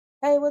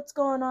Hey, what's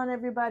going on,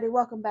 everybody?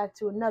 Welcome back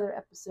to another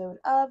episode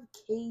of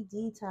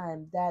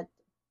KDTime, that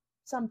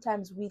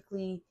sometimes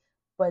weekly,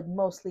 but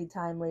mostly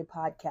timely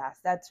podcast.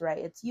 That's right,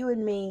 it's you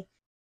and me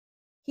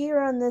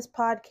here on this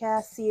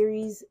podcast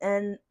series,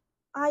 and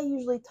I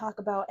usually talk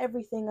about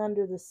everything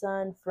under the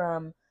sun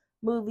from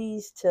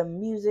movies to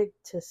music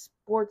to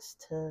sports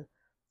to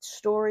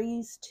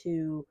stories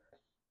to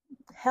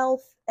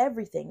health,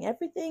 everything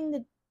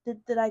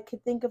that I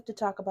could think of to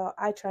talk about,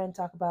 I try and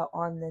talk about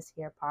on this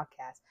here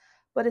podcast.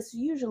 But it's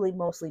usually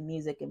mostly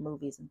music and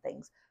movies and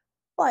things.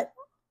 But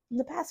in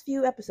the past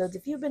few episodes,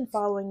 if you've been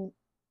following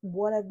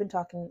what I've been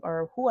talking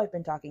or who I've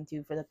been talking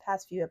to for the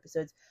past few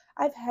episodes,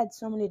 I've had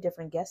so many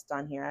different guests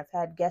on here. I've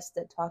had guests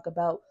that talk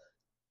about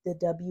the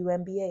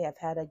WNBA. I've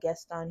had a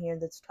guest on here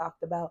that's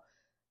talked about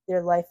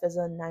their life as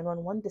a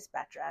 911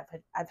 dispatcher.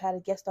 I've had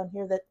a guest on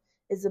here that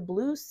is a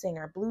blues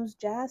singer, blues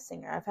jazz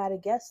singer. I've had a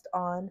guest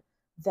on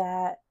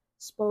that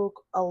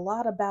spoke a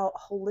lot about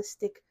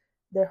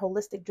their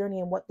holistic journey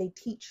and what they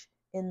teach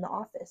in the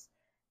office.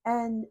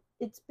 And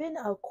it's been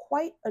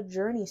quite a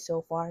journey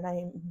so far,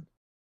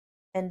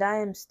 and I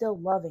am still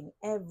loving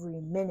every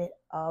minute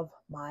of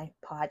my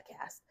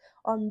podcast.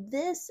 On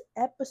this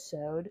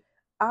episode,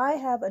 I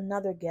have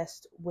another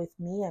guest with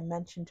me. I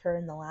mentioned her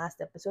in the last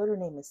episode. Her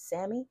name is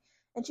Sammy,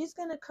 and she's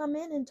going to come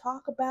in and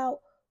talk about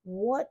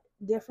what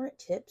different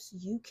tips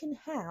you can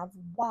have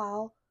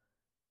while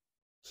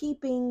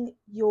keeping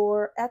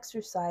your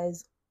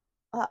exercise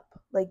up.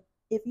 Like,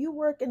 if you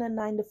work in a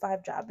 9 to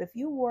 5 job, if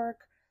you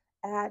work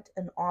at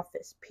an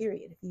office,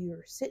 period, if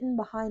you're sitting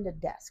behind a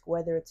desk,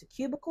 whether it's a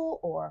cubicle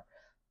or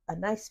a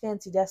nice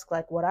fancy desk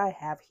like what I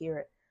have here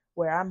at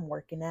where I'm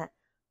working at,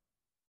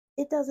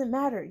 it doesn't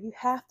matter. You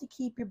have to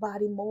keep your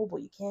body mobile.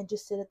 You can't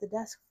just sit at the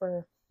desk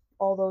for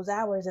all those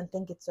hours and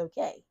think it's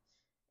okay.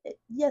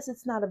 Yes,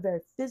 it's not a very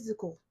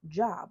physical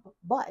job,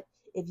 but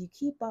if you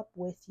keep up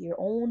with your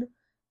own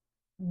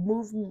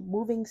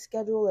moving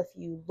schedule, if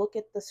you look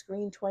at the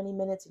screen 20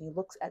 minutes and you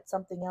look at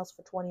something else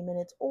for 20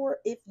 minutes, or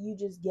if you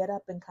just get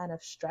up and kind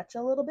of stretch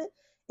a little bit,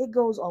 it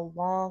goes a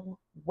long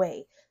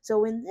way.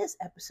 So in this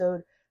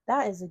episode,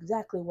 that is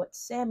exactly what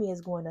Sammy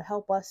is going to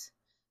help us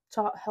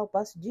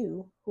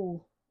do,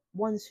 for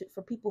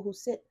people who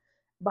sit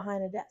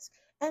behind a desk.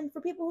 And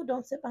for people who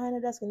don't sit behind a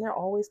desk and they're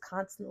always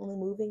constantly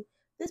moving,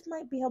 this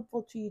might be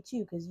helpful to you too,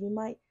 because you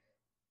might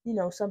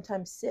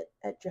sometimes sit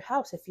at your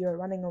house if you're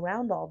running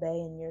around all day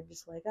and you're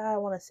just like, I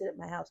want to sit at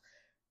my house.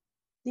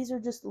 These are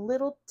just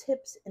little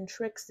tips and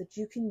tricks that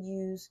you can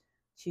use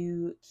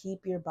to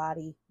keep your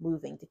body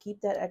moving, to keep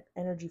that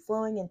energy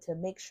flowing, and to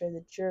make sure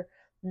that you're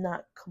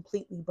not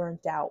completely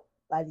burnt out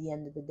by the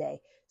end of the day.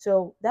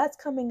 So that's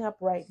coming up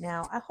right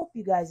now. I hope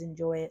you guys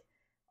enjoy it.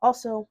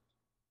 Also,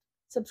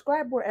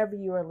 subscribe wherever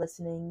you are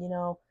listening.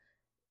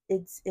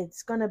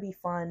 It's gonna be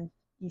fun.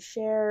 You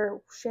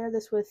share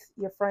this with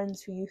your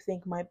friends who you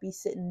think might be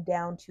sitting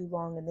down too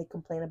long and they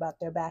complain about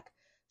their back.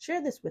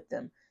 Share this with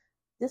them.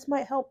 This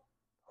might help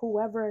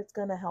whoever it's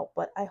gonna help,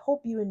 but I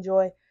hope you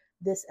enjoy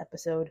this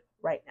episode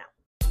right now.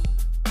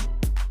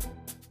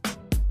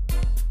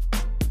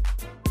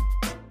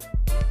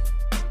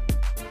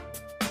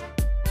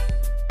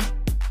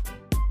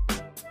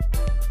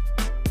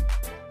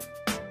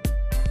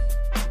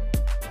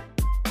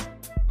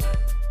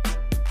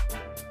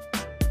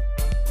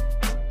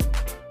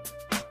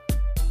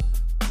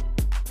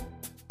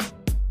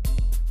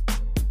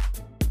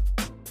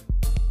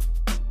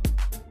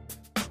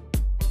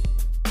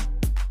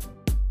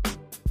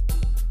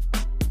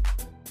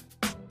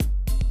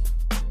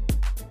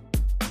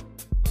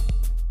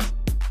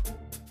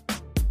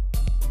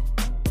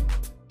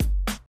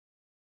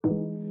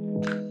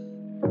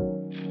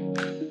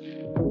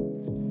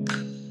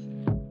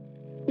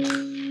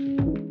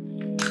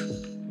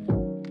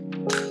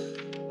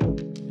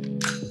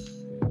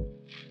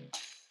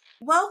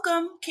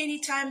 Welcome,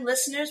 KDTime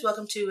listeners.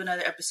 Welcome to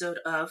another episode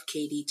of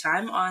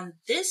KDTime. On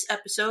this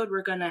episode,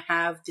 we're going to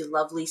have the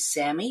lovely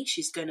Sammy.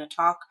 She's going to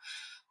talk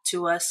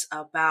to us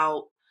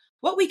about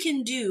what we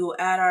can do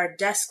at our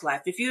desk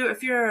life. If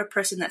you're a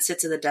person that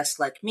sits at the desk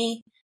like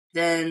me,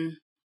 then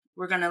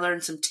we're going to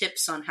learn some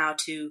tips on how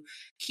to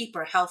keep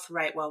our health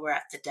right while we're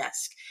at the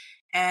desk.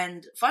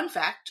 And fun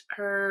fact,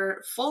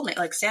 her full name,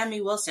 like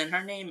Sammy Wilson,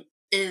 her name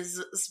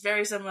is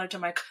very similar to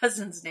my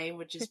cousin's name,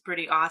 which is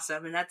pretty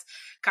awesome. And that's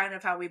kind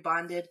of how we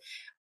bonded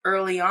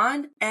early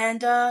on.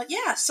 And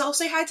yeah, so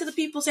say hi to the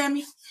people,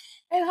 Sammy.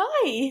 Oh,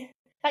 hi.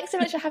 Thanks so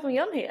much for having me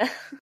on here.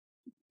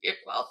 You're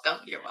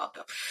welcome. You're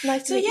welcome.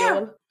 Nice to meet you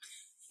all.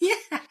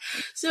 Yeah.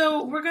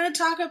 So we're going to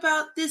talk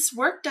about this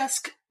work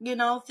desk,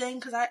 thing,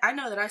 because I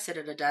know that I sit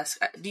at a desk.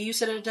 Do you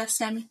sit at a desk,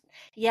 Sammy?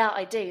 Yeah,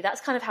 I do.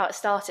 That's kind of how it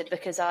started,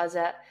 because I was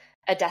at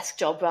a desk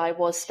job where I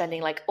was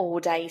spending like all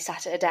day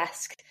sat at a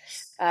desk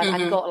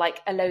and got like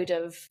a load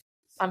of,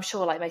 I'm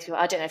sure like most people,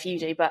 I don't know if you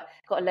do, but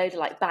got a load of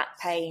like back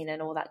pain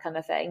and all that kind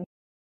of thing.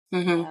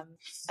 And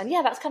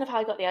yeah, that's kind of how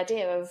I got the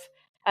idea of,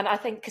 and I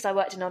think because I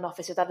worked in an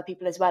office with other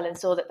people as well and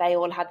saw that they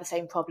all had the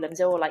same problems.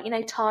 They were all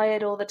like,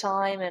 tired all the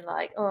time and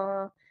like,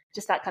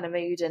 just that kind of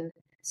mood and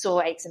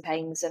sore aches and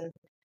pains. And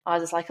I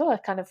was just like, oh, I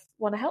kind of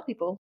want to help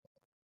people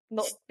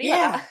not be like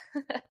Yeah.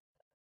 that.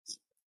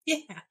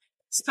 Yeah.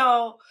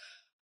 So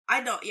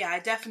I don't, yeah, I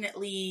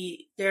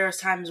definitely, there's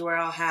times where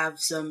I'll have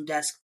some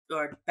desk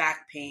or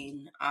back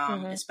pain,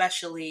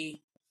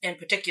 especially in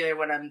particular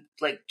when I'm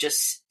like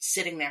just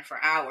sitting there for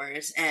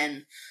hours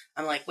and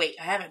I'm like, wait,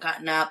 I haven't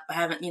gotten up. I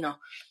haven't,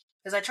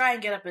 because I try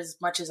and get up as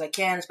much as I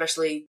can,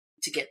 especially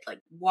to get like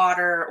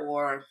water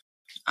or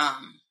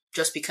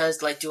just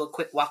because like do a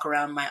quick walk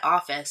around my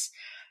office.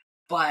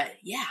 But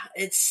yeah,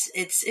 it's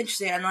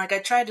interesting. And like I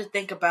try to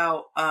think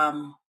about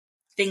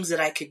things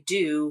that I could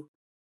do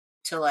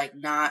to like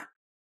not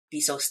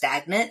be so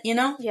stagnant,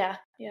 Yeah.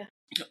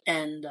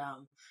 And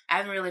I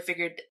haven't really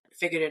figured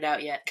it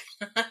out yet.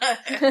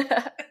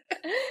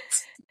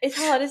 It's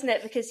hard, isn't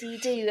it? Because you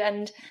do,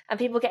 and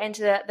people get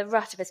into the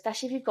rut of,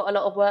 especially if you've got a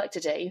lot of work to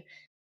do,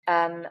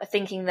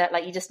 thinking that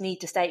like you just need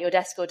to stay at your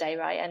desk all day,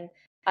 right? And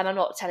I'm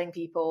not telling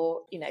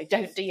people,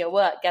 don't do your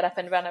work, get up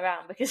and run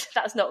around, because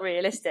that's not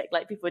realistic.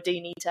 Like people do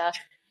need to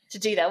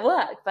do their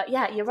work. But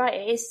yeah, you're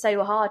right. It is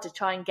so hard to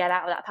try and get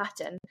out of that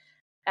pattern.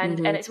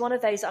 And it's one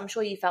of those, I'm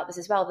sure you felt this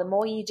as well. The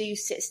more you do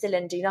sit still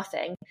and do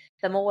nothing,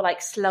 the more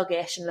like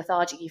sluggish and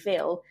lethargic you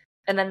feel.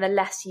 And then the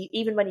less you,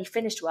 even when you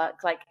finished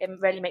work, like it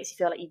really makes you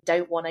feel like you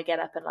don't want to get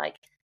up and like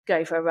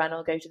go for a run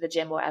or go to the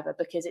gym or whatever,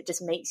 because it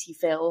just makes you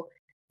feel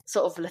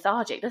sort of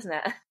lethargic, doesn't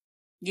it?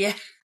 Yeah,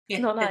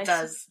 Not nice. It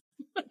does.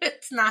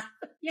 It's not.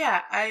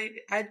 Yeah, I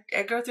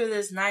go through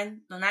this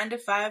 9 to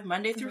 5,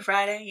 Monday through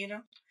Friday.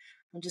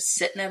 I'm just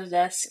sitting at a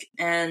desk,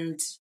 and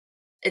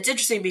it's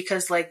interesting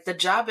because like the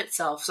job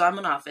itself. So I'm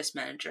an office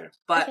manager,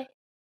 but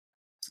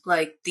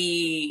like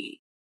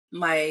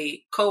my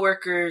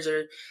coworkers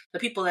or the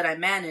people that I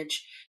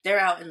manage, they're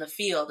out in the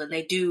field and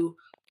they do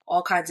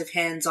all kinds of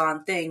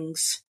hands-on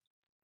things.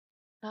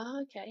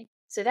 Oh, okay.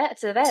 So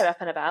they're up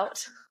and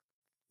about.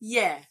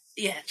 Yeah.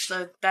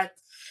 So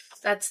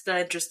that's the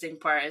interesting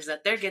part, is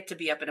that they get to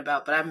be up and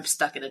about, but I'm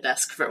stuck at a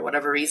desk for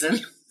whatever reason.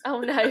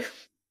 Oh no.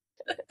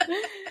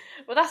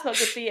 Well, that's not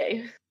good for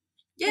you.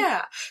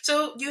 Yeah.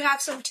 So you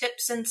have some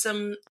tips and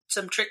some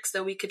tricks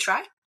that we could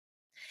try?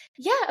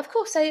 Yeah, of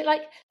course. So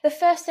like the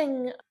first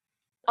thing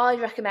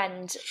I'd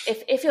recommend,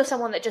 if you're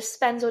someone that just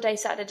spends all day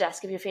sat at a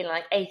desk, if you're feeling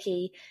like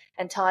achy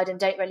and tired and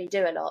don't really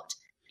do a lot,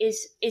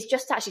 is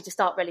just actually to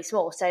start really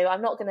small. So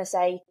I'm not going to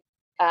say,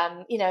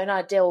 in an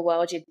ideal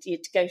world,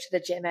 you'd go to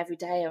the gym every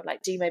day or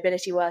like do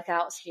mobility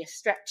workouts, you're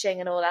stretching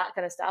and all that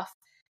kind of stuff.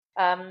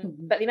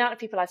 But the amount of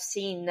people I've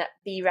seen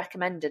be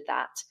recommended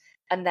that,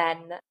 and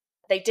then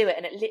they do it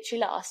and it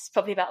literally lasts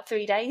probably about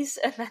 3 days,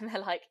 and then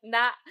they're like,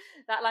 nah,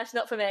 that life's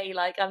not for me,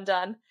 like I'm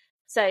done.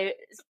 So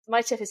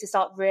my tip is to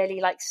start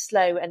really like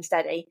slow and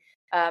steady.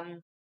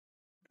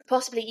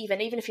 Possibly even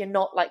if you're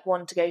not like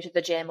one to go to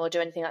the gym or do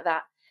anything like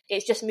that,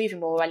 it's just moving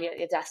more while you're at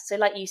your desk. So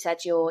like you said,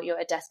 you're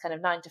at a desk kind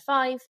of 9 to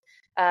 5.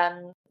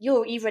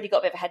 You've already got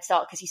a bit of a head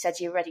start because you said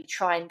you already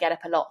try and get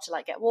up a lot to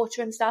like get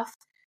water and stuff.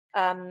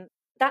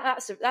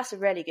 That's a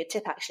really good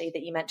tip actually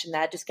that you mentioned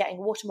there, just getting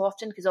water more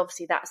often, because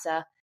obviously that's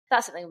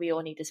something we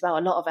all need as well.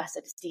 A lot of us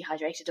are just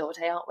dehydrated all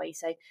day, aren't we?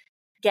 So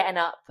getting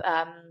up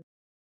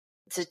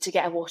to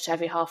get a water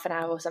every half an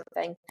hour or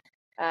something.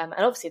 And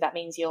obviously that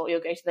means you'll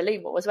go to the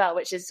loo more as well,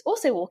 which is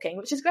also walking,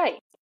 which is great.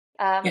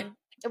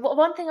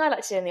 One thing I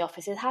like to do in the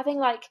office is having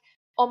like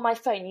on my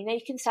phone, you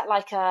can set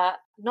like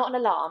not an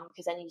alarm,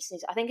 because then you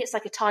snooze. I think it's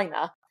like a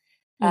timer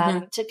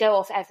to go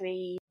off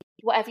every,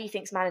 whatever you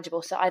think's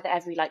manageable. So either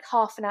every like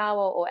half an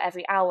hour or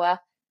every hour,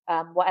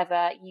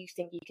 whatever you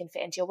think you can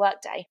fit into your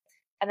workday.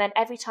 And then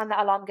every time that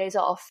alarm goes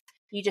off,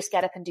 you just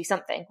get up and do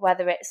something,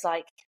 whether it's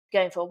like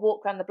going for a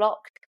walk around the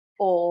block,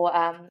 or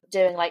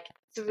doing like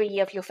 3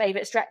 of your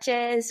favorite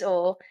stretches,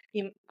 or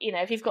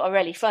if you've got a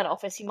really fun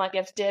office, you might be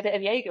able to do a bit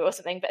of yoga or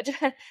something, but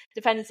it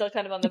depends on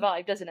kind of on the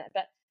vibe, doesn't it?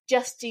 But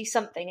just do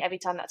something every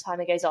time that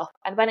timer goes off,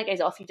 and when it goes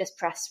off, you just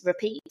press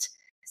repeat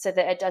so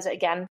that it does it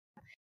again,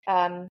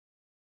 and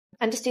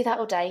just do that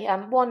all day.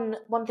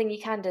 One thing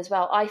you can do as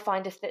well, I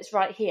find, if it's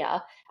right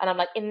here and I'm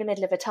like in the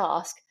middle of a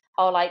task,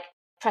 I'll like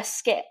press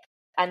skip,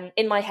 and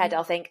in my head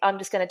I'll think I'm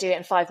just going to do it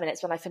in 5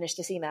 minutes when I finish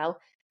this email.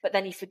 But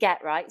then you forget,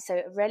 right? So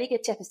a really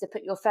good tip is to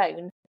put your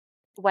phone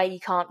where you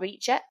can't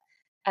reach it.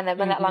 And then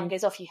when that alarm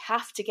goes off, you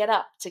have to get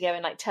up to go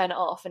and like turn it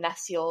off,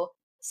 unless you're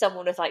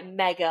someone with like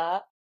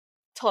mega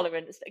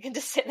tolerance that can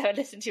just sit there and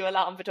listen to your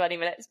alarm for 20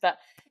 minutes. But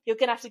you're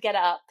going to have to get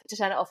it up to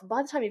turn it off. And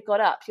by the time you've got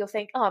up, you'll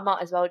think, oh, I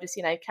might as well just,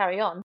 carry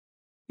on.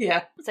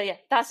 Yeah. So yeah,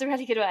 that's a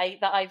really good way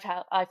that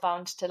I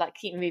found to like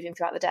keep moving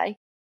throughout the day.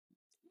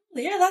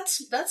 Yeah,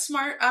 that's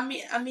smart. I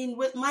mean,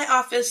 with my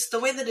office, the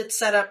way that it's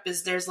set up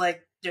is there's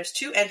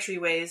 2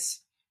 entryways.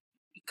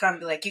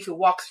 You could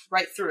walk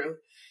right through,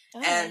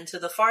 and to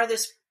the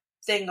farthest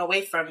thing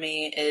away from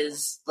me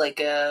is like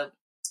a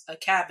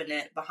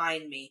cabinet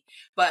behind me.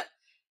 But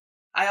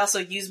I also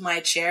use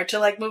my chair to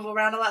like move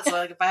around a lot. So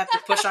like if I have to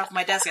push off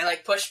my desk, I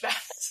like push back.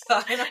 So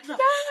I don't know.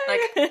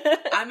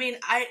 Like, I mean,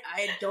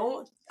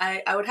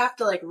 I would have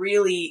to like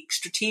really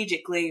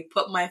strategically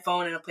put my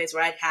phone in a place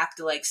where I'd have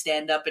to like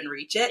stand up and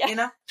reach it,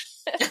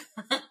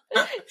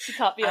 You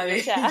can't be on your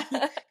chair.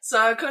 So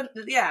I couldn't,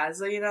 yeah.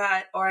 So,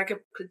 I could,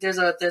 there's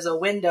a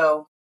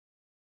window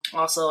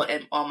also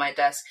on my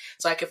desk.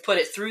 So I could put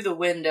it through the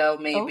window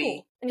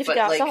maybe. Oh, and you have to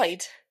go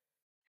outside.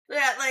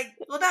 Yeah,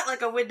 not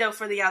like a window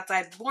for the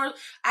outside. More,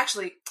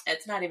 actually,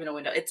 it's not even a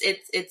window.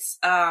 It's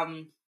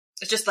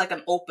just like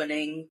an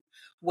opening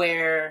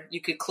where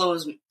you could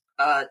close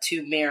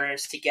two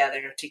mirrors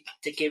together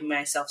to give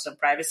myself some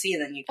privacy,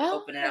 and then you can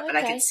open it up, and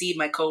I could see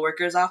my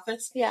coworker's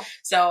office. Yeah.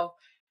 So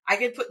I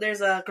could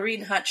there's a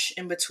green hutch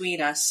in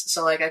between us,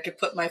 so like I could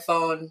put my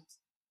phone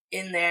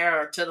in there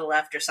or to the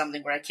left or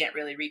something where I can't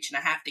really reach and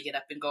I have to get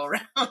up and go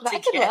around.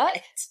 That could work.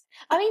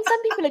 I mean,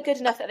 some people are good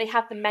enough that they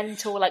have the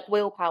mental like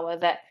willpower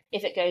that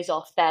if it goes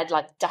off, they're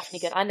like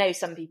definitely good. I know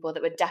some people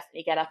that would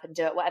definitely get up and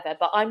do it, whatever,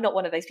 but I'm not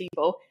one of those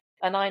people.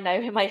 And I know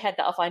in my head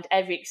that I'll find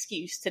every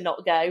excuse to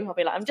not go. I'll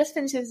be like, I'm just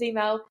finishing this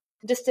email,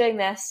 I'm just doing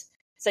this.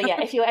 So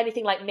yeah, if you're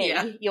anything like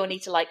me, you'll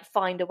need to like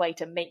find a way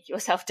to make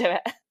yourself do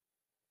it.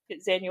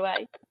 It's in your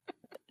way.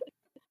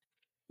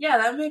 Yeah,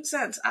 that makes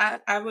sense.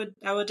 I would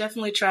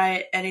definitely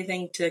try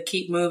anything to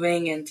keep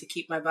moving and to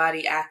keep my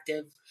body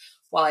active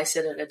while I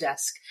sit at a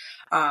desk.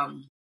 I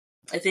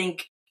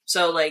think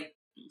so. Like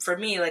for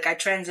me, like I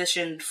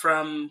transitioned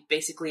from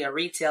basically a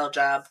retail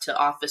job to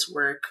office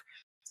work.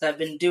 So I've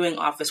been doing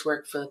office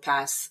work for the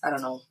past, I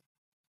don't know,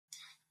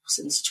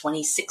 since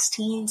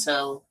 2016.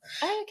 So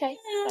okay,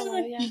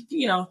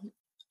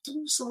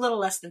 it's a little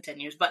less than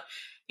 10 years, but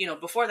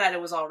before that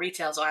it was all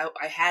retail, so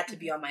I had to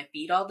be on my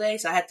feet all day,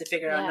 so I had to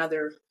figure out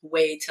another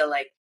way to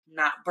like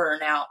not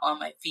burn out on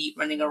my feet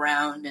running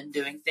around and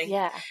doing things.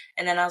 Yeah.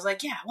 And then I was like,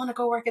 I want to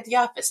go work at the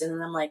office, and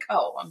then I'm like,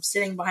 I'm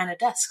sitting behind a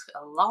desk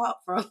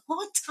for a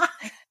long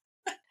time.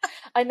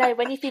 I know,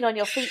 when you've been on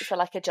your feet for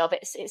like a job,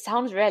 it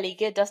sounds really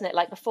good, doesn't it?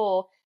 Like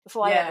before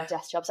I went to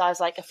desk jobs, I was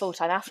like a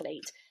full-time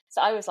athlete,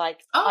 so I was like,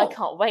 I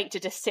can't wait to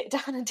just sit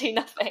down and do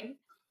nothing.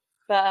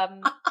 But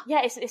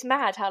it's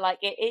mad how like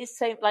it is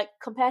so like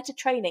compared to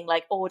training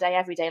like all day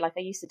every day like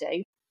I used to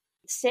do,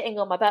 sitting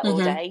on my butt all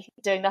day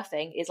doing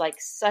nothing is like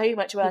so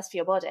much worse for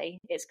your body.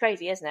 It's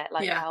crazy, isn't it?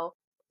 Like how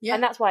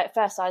and that's why at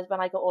first when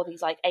I got all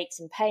these like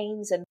aches and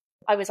pains, and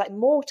I was like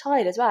more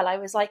tired as well. I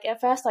was like, at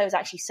first I was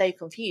actually so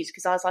confused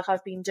because I was like,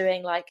 I've been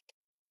doing like,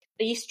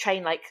 I used to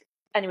train like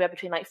anywhere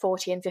between like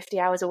 40 and 50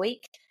 hours a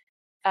week,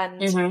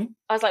 and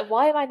I was like,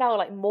 why am I now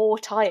like more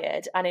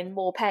tired and in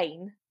more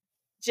pain?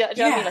 Do you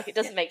know what I mean? Like, it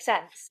doesn't make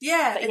sense.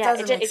 Yeah, but it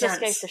doesn't make sense. It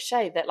just goes to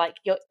show that, like,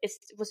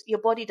 your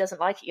body doesn't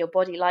like it. Your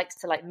body likes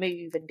to, like,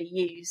 move and be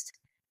used.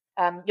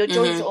 Your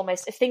joints are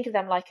almost, think of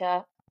them like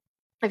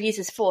I've used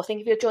this before,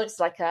 think of your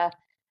joints like a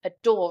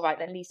door, right,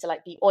 that needs to,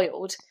 like, be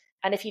oiled.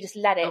 And if you just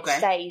let it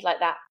stay like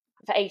that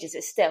for ages,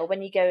 it's still,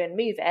 when you go and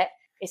move it,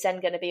 it's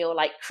then going to be all,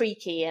 like,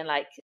 creaky and,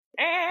 like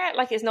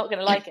it's not going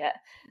to like it.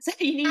 So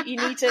you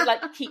need to,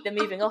 like, keep them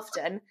moving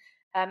often.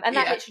 And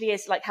that literally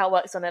is like how it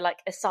works on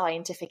a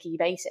scientific-y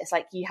basis.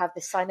 Like you have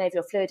this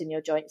synovial fluid in your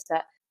joints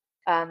that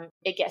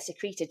it gets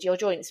secreted. Your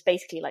joints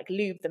basically like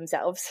lube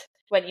themselves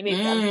when you move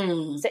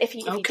them. So if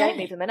you don't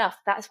move them enough,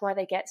 that's why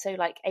they get so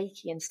like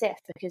achy and stiff,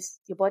 because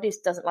your body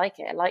doesn't like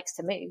it. It likes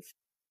to move.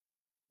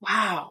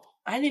 Wow.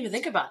 I didn't even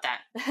think about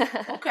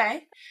that.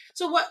 Okay.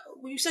 So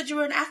you said you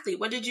were an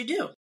athlete. What did you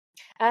do?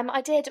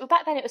 I did. Well,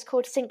 back then it was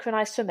called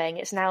synchronized swimming.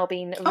 It's now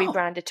been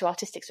rebranded to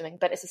artistic swimming,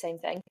 but it's the same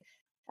thing.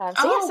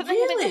 Something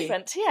a bit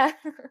different, yeah.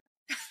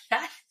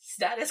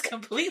 that is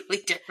completely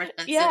different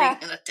than sitting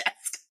in a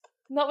desk.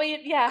 Not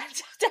really,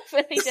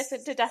 definitely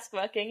different to desk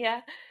working,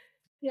 yeah.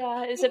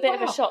 Yeah, it's a bit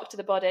of a shock to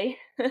the body.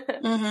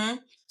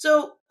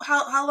 So,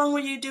 how long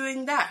were you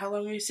doing that? How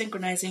long were you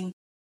synchronizing?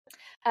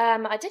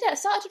 I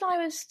started when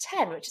I was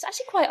 10, which is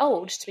actually quite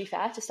old, to be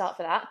fair, to start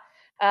for that.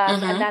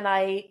 And then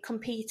I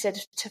competed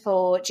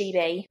for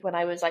GB when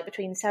I was like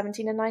between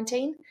 17 and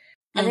 19.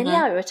 And then,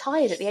 I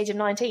retired at the age of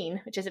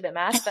 19, which is a bit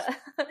mad, but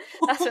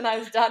that's when I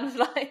was done,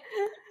 like,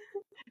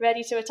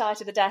 ready to retire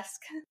to the desk.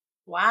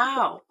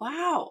 Wow.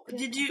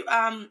 Did you,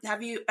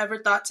 have you ever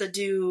thought to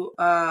do,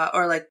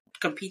 or, like,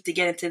 compete to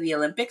get into the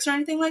Olympics or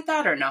anything like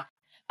that, or no?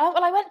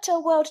 Well, I went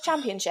to World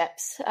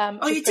Championships.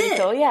 You did?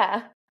 Cool,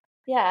 yeah.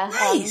 Yeah.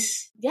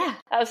 Nice. It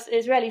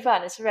was really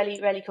fun. It's a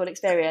really, really cool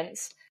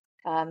experience.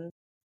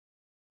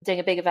 Doing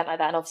a big event like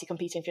that and obviously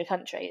competing for your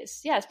country.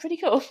 It's pretty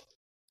cool.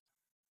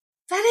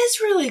 That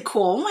is really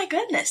cool. Oh my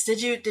goodness.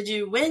 Did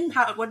you win?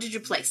 What did you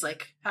place?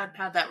 Like,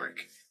 how'd that work?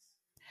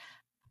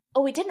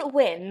 Oh, we didn't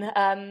win.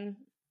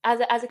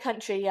 As a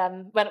country,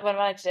 when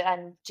I did it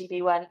and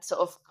GB weren't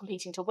sort of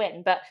competing to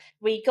win, but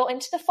we got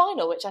into the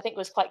final, which I think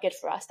was quite good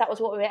for us. That was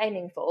what we were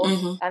aiming for.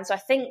 And so I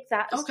think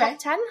that was top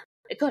 10.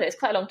 God, it's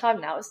quite a long time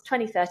now. It was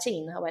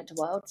 2013 I went to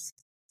Worlds.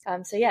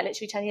 So yeah,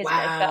 literally 10 years ago.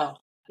 But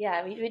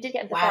yeah, we did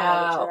get into the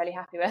final, which we're really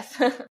happy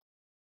with.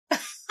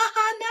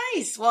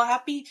 Nice. Well,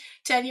 happy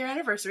 10-year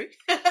anniversary.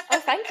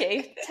 Oh, thank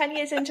you. 10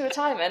 years into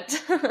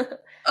retirement.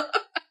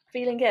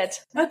 Feeling good.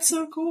 That's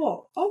so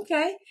cool.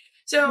 Okay.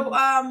 So,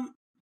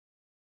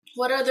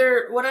 what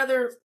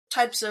other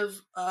types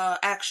of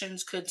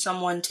actions could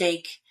someone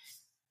take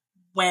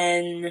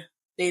when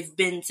they've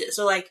been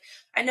so like,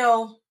 I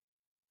know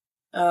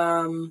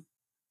Um,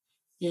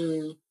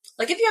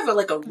 Like if you have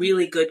a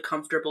really good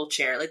comfortable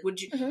chair, like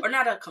would you, or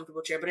not a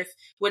comfortable chair, but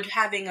would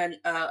having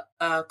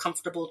a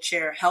comfortable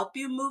chair help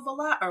you move a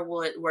lot, or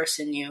will it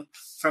worsen you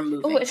from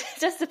moving? Oh, it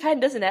does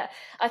depend, doesn't it?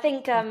 I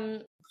think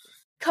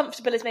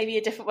comfortable is maybe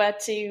a different word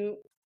to.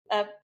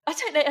 I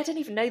don't know. I don't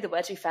even know the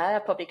word. To be fair,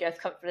 I'd probably go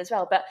with comfortable as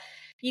well. But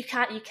you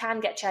can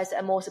get chairs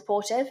that are more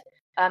supportive.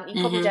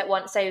 You probably don't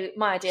want. So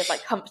my idea of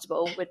like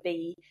comfortable would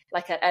be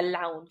like a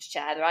lounge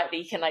chair, right? That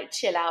you can like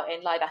chill out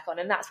in, lie back on,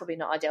 and that's probably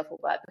not ideal for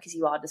work because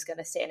you are just going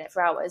to sit in it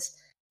for hours.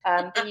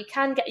 But you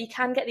can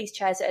get these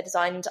chairs that are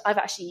designed. I've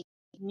actually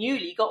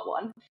newly got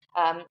one.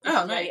 Nice.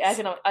 I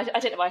don't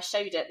know why I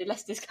showed it. The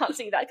listeners can't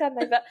see that, can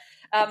they? But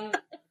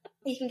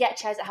you can get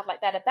chairs that have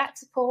like better back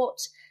support,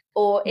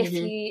 or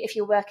if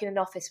you're working in an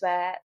office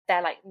where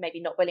they're like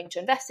maybe not willing to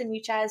invest in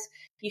new chairs,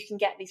 you can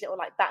get these little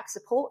like back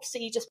supports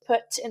that you just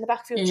put in the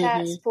back of your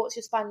chair. It supports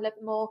your spine a little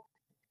bit more.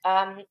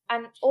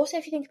 And also,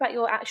 if you think about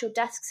your actual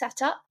desk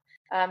setup,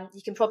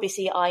 you can probably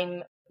see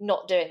I'm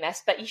not doing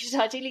this, but you should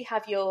ideally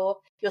have your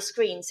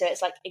screen so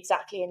it's like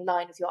exactly in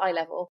line with your eye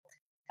level.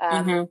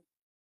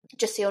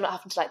 Just so you're not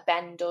having to like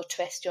bend or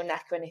twist your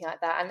neck or anything like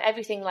that, and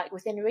everything like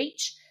within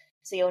reach,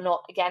 so you're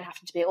not again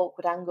having to be at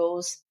awkward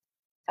angles.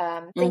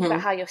 Think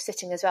about how you're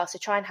sitting as well, so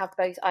try and have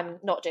both. I'm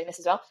not doing this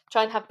as well.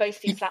 Try and have both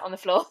feet flat on the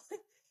floor.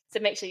 So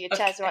make sure your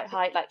chair's the right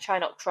height, like try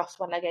not cross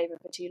one leg over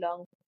for too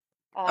long.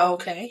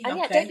 And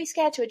yeah, don't be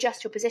scared to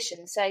adjust your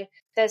position. So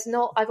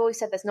I've always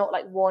said there's not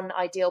like one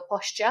ideal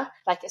posture.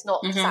 Like it's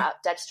not sat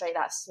up dead straight.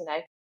 That's,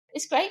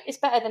 it's great. It's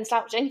better than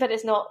slouching, but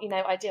it's not,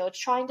 ideal.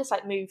 Try and just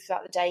like move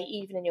throughout the day,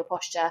 even in your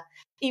posture,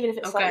 even if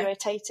it's slightly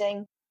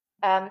rotating.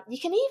 You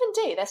can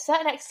even there's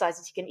certain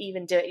exercises you can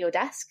even do at your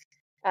desk,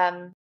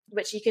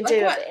 which you can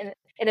do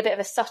in a bit of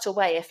a subtle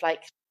way. If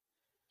like,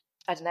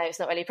 I don't know, it's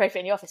not really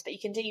appropriate in your office, but you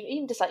can do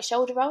even just like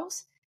shoulder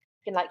rolls.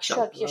 You can like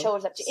shrug your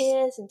shoulders up to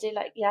your ears and do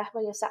like,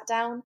 when you're sat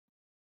down.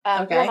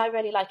 One I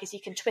really like is you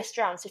can twist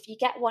around. So if you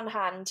get one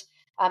hand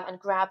and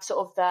grab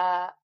sort of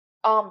the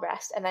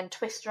armrest and then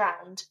twist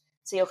around,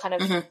 so you're kind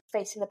of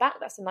facing the back,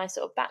 that's a nice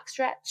sort of back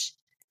stretch.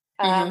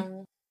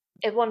 One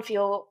for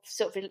your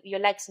sort of your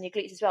legs and your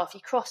glutes as well. If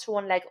you cross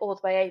one leg all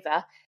the way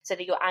over so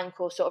that your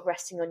ankle sort of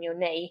resting on your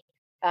knee,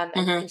 and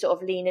you can sort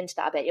of lean into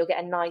that a bit, you'll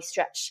get a nice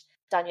stretch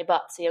down your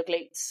butt, so your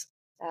glutes.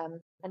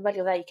 And while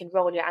you're there, you can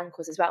roll your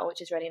ankles as well,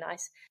 which is really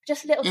nice.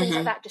 Just little things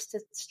like that, just to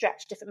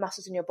stretch different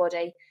muscles in your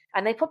body.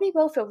 And they probably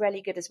will feel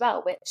really good as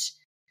well, which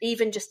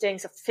even just doing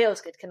stuff that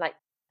feels good can like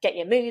get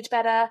your mood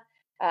better.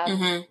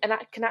 And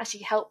that can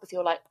actually help with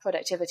your like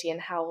productivity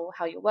and how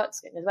your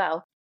work's going as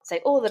well. So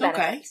all the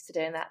benefits to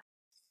doing that.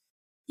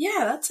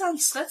 Yeah, that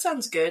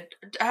sounds good.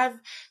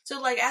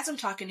 So like as I'm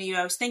talking to you,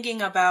 I was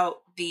thinking about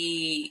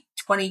the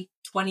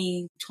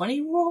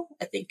 20-20-20 rule.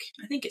 I think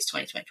it's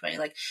 20-20-20.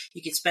 Like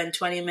you could spend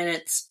 20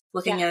 minutes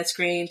looking at a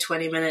screen,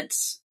 20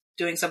 minutes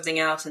doing something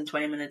else, and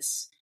 20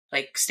 minutes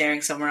like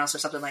staring somewhere else or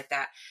something like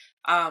that.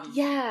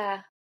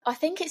 I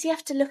think you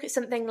have to look at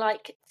something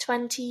like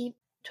 20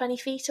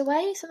 feet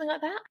away, something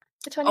like that,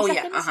 for 20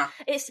 seconds.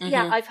 It's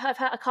I've heard,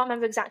 I can't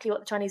remember exactly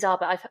what the 20s are,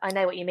 but I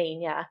know what you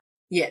mean.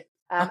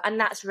 And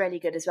that's really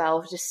good as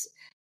well, just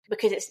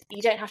because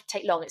you don't have to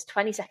take long. It's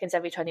 20 seconds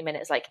every 20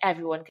 minutes. Like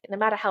everyone, no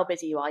matter how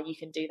busy you are, you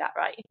can do that,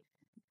 right?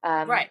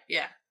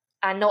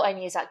 And not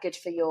only is that good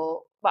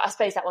for but I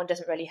suppose that one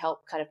doesn't really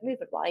help kind of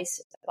movement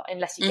wise,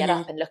 unless you get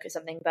up and look at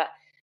something. But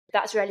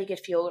that's really good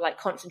for your like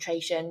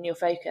concentration, your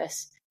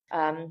focus,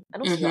 and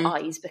also your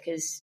eyes,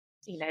 because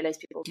loads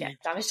of people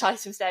get damaged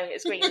eyes from staring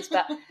at screens.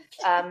 But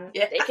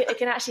it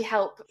can actually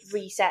help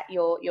reset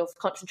your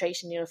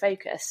concentration and your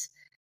focus.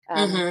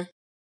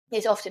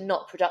 It's often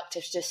not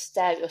productive to just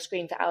stare at your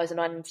screen for hours and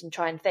on and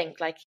try and think.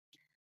 Like,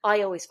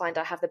 I always find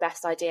I have the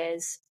best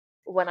ideas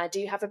when I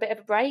do have a bit of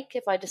a break.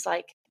 If I just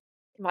like,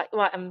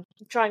 I'm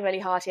trying really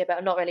hard here, but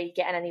I'm not really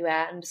getting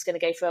anywhere. I'm just going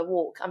to go for a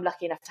walk. I'm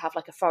lucky enough to have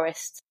like a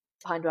forest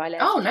behind where I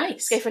live. Oh,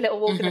 nice. Go for a little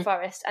walk in the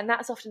forest. And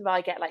that's often where I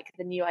get like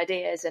the new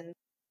ideas and,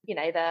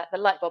 the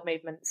light bulb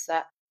movements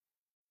that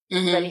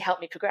really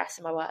help me progress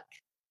in my work.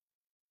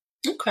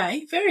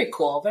 Okay. Very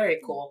cool. Very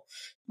cool.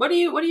 What do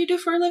you do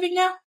for a living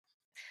now?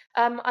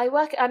 I'm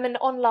an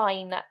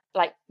online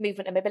like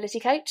movement and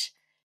mobility coach.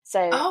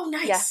 So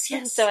nice.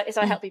 Yes. So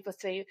I help people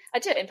through. I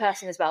do it in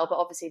person as well, but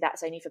obviously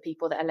that's only for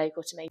people that are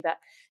local to me. But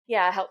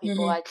yeah, I help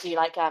people. I do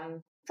like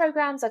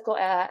programs. I've got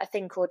a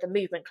thing called the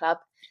Movement Club,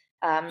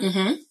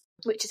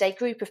 which is a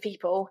group of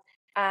people,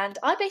 and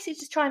I basically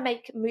just try and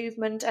make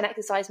movement and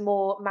exercise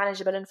more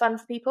manageable and fun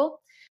for people.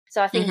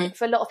 So I think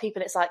for a lot of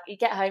people, it's like you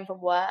get home from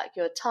work,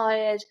 you're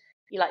tired,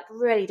 you like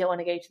really don't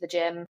want to go to the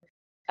gym.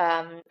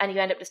 And you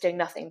end up just doing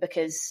nothing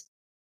because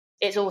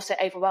it's also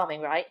overwhelming,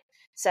 right?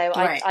 So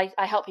I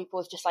help people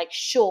with just like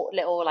short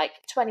little like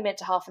 20 minute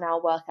to half an hour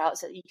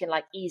workouts that you can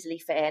like easily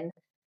fit in.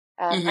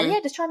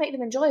 And just try and make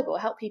them enjoyable,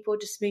 help people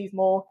just move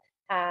more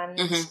and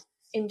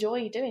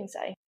enjoy doing so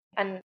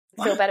and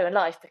feel better in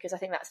life, because I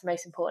think that's the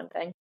most important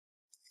thing.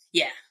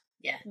 Yeah.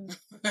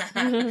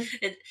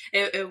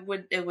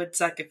 It would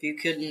suck if you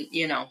couldn't,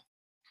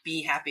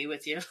 be happy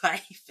with your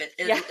life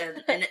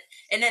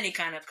in any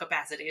kind of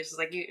capacity. It's just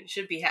like you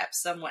should be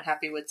somewhat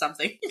happy with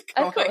something.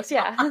 Of course,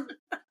 yeah. On.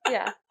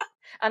 Yeah.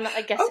 And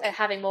I guess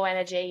having more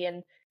energy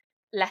and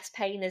less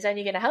pain is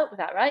only going to help with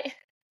that, right?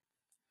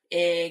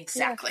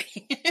 Exactly.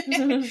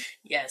 Yeah.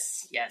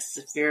 Yes.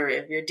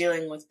 If you're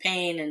dealing with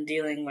pain and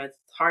dealing with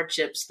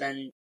hardships,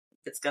 then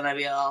it's gonna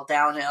be all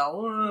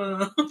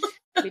downhill.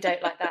 We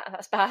don't like that.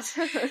 That's bad.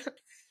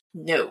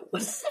 No.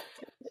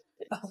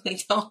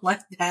 We don't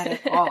like that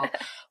at all.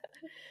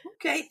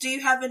 Okay. Do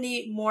you have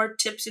any more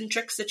tips and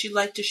tricks that you'd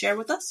like to share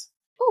with us?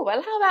 Oh,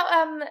 well, how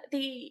about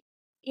the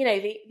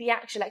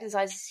actual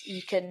exercises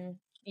you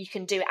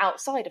can do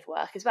outside of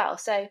work as well?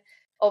 So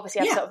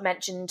obviously I've sort of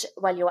mentioned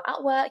while you're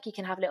at work, you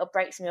can have little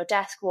breaks from your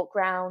desk, walk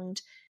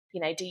around,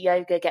 do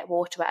yoga, get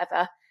water,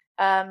 whatever.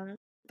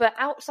 But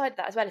outside of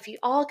that as well, if you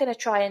are going to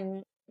try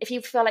and, if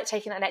you feel like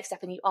taking that next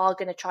step and you are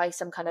going to try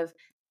some kind of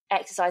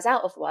exercise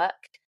out of work,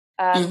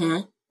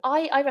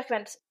 I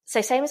recommend,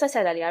 so same as I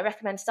said earlier, I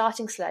recommend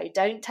starting slow.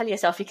 Don't tell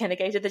yourself you're going to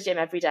go to the gym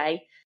every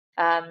day,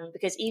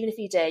 because even if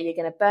you do, you're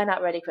going to burn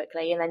out really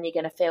quickly and then you're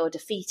going to feel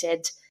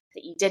defeated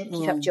that you didn't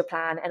keep up to your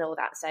plan and all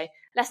that. So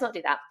let's not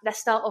do that. Let's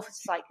start off with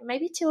like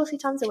maybe 2 or 3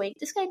 times a week.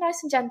 Just go nice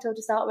and gentle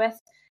to start with.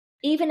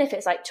 Even if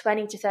it's like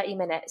 20 to 30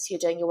 minutes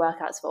you're doing your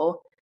workouts for.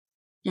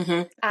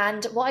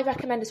 And what I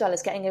recommend as well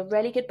is getting a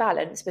really good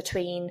balance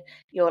between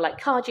your like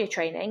cardio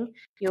training,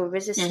 your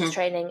resistance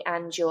training,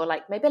 and your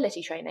like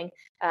mobility training.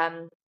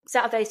 So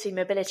out of those 2,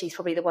 mobility is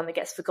probably the one that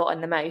gets forgotten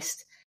the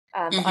most.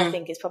 But I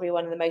think it's probably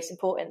one of the most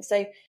important.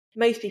 So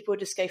most people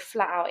just go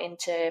flat out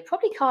into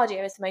probably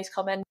cardio is the most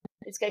common.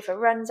 Just go for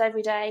runs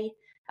every day,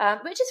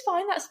 which is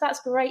fine. That's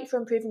great for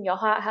improving your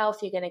heart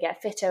health. You're going to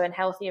get fitter and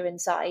healthier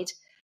inside.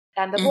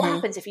 But what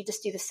happens if you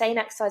just do the same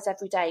exercise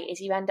every day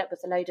is you end up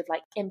with a load of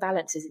like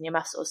imbalances in your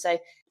muscles. So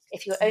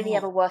if you're only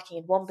ever working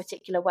in one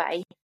particular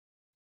way,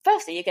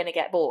 firstly, you're going to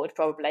get bored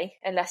probably,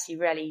 unless you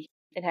really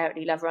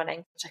inherently love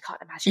running, which I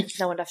can't imagine.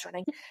 No one loves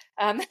running.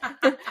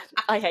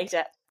 I hate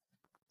it.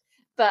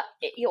 But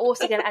you're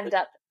also going to end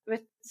up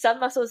with some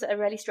muscles that are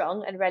really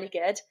strong and really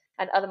good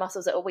and other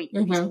muscles that are weak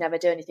because you never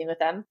do anything with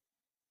them.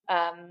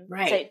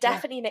 So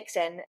definitely mix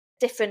in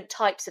different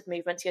types of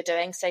movements you're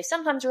doing. So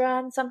sometimes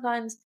run,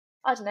 sometimes,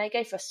 I don't know,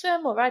 go for a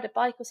swim or ride a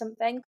bike or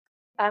something.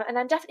 And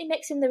then definitely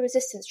mix in the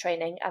resistance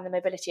training and the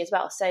mobility as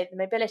well. So the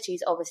mobility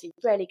is obviously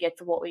really good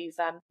for what we've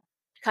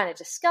kind of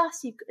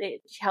discussed.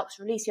 It helps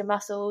release your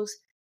muscles.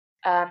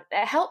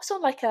 It helps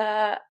on like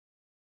a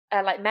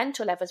like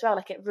mental level as well.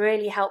 Like it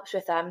really helps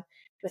with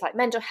like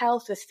mental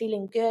health, with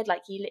feeling good.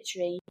 Like you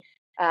literally,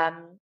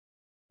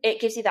 it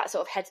gives you that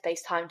sort of headspace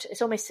time to,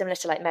 it's almost similar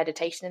to like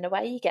meditation in a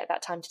way. You get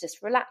that time to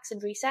just relax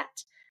and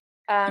reset.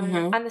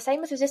 And the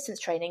same with resistance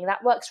training,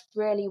 that works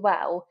really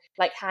well,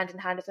 like hand in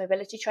hand with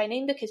mobility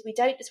training, because we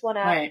don't just want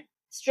to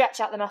stretch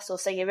out the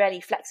muscles so you're really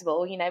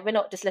flexible. We're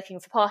not just looking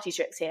for party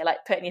tricks here,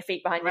 like putting your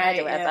feet behind your head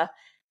or whatever.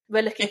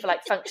 We're looking for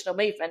like functional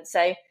movement.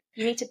 So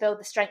you need to build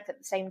the strength at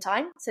the same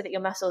time so that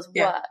your muscles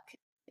work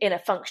in a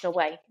functional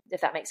way,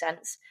 if that makes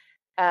sense.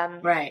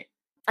 And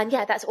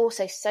that's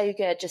also so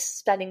good, just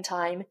spending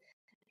time.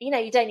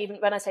 You don't even,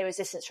 when I say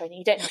resistance training,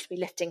 you don't have to be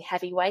lifting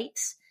heavy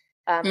weights.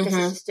 This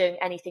is just doing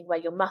anything where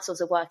your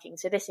muscles are working.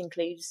 So this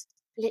includes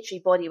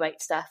literally body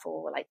weight stuff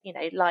or like,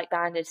 light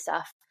banded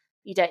stuff.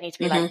 You don't need to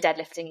be like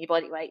deadlifting your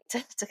body weight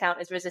to count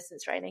as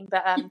resistance training.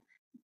 But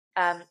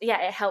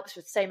it helps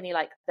with so many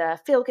like the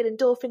feel good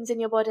endorphins in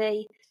your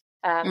body.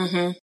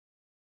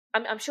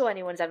 I'm sure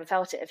anyone's ever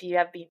felt it. If you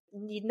ever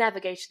you'd never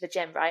go to the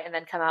gym, right, and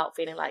then come out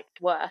feeling like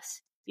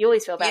worse. You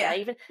always feel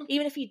better,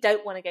 even if you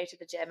don't want to go to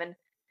the gym. And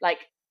like,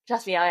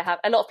 trust me, I have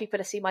a lot of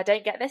people assume I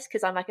don't get this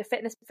because I'm like a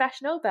fitness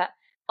professional, but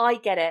I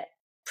get it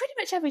pretty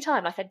much every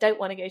time. Like I don't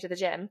want to go to the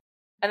gym,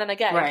 and then I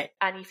go,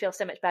 and you feel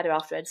so much better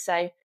afterwards.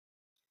 So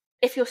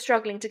if you're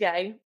struggling to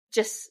go,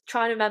 just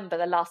try and remember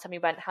the last time you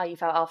went, how you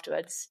felt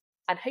afterwards,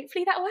 and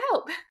hopefully that will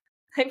help.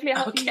 Hopefully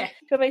it'll help you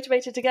feel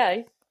motivated to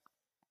go.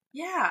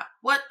 Yeah.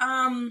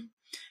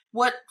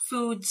 What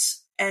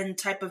foods and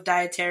type of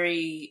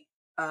dietary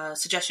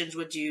suggestions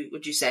would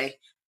you say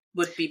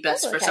would be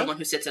best for someone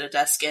who sits at a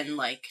desk and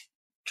like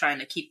trying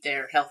to keep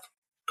their health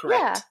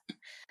correct? Yeah,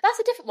 that's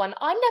a different one.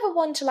 I'm never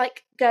one to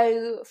like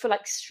go for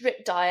like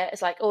strict diet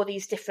as like all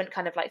these different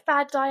kind of like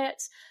fad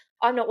diets.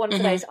 I'm not one for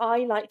those.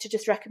 I like to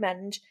just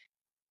recommend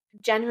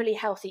generally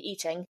healthy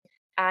eating.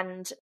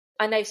 And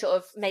I know sort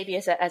of maybe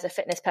as a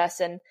fitness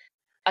person,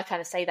 I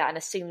kind of say that and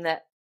assume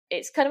that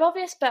it's kind of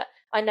obvious, but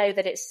I know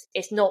that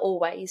it's not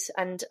always.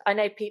 And I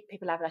know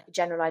people have like a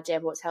general idea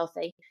of what's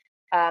healthy.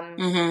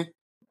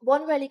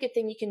 One really good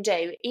thing you can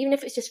do, even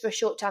if it's just for a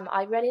short time,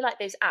 I really like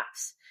those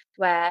apps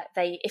where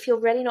if you're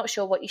really not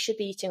sure what you should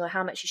be eating or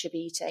how much you should be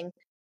eating,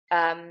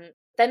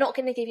 they're not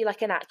going to give you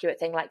like an accurate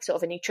thing like sort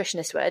of a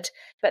nutritionist would,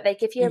 but they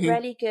give you a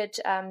really good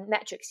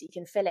metrics you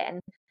can fill in,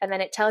 and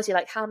then it tells you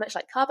like how much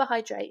like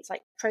carbohydrates,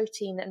 like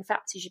protein and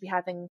fats you should be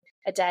having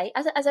a day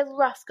as a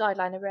rough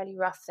guideline, a really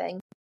rough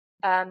thing.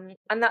 And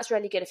that's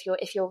really good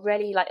if you're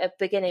really like a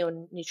beginner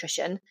on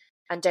nutrition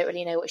and don't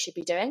really know what you should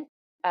be doing.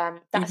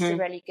 That's a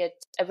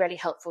really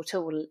helpful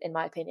tool, in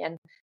my opinion.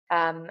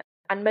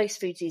 And most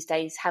foods these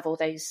days have all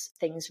those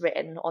things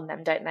written on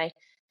them, don't they?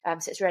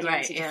 So it's really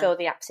easy to fill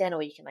the apps in,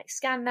 or you can like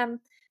scan them.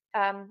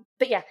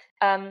 But yeah,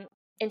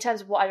 in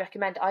terms of what I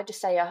recommend, I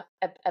just say a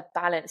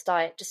balanced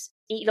diet. Just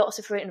eat lots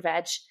of fruit and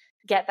veg,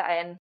 get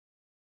that in.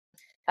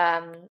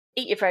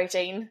 Eat your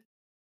protein,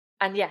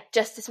 and yeah,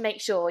 just to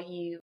make sure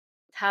you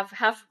have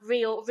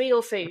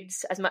real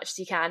foods as much as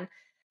you can.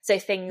 So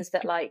things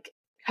that like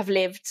have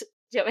lived,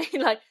 do you know what I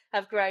mean? Like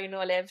have grown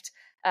or lived.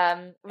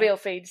 Real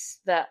foods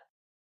that,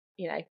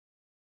 you know,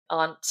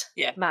 aren't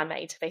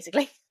man-made,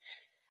 basically.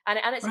 And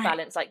it's a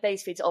balance. Like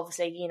those foods,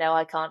 obviously, you know,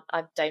 I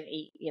don't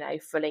eat, you know,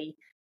 fully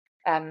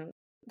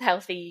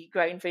healthy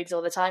grown foods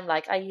all the time.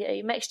 Like I eat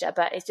a mixture,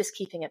 but it's just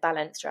keeping it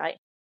balanced, right?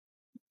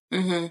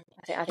 Mm-hmm.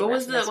 I think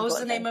what was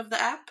the name of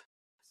the app?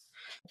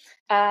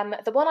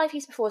 The one I've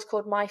used before is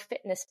called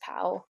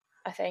MyFitnessPal,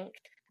 I think.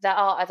 There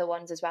are other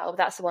ones as well, but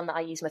that's the one that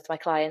I use with my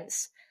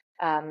clients.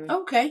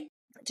 Okay.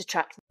 To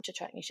track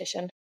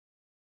nutrition.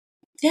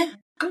 Yeah,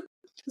 good.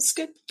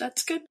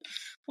 That's good.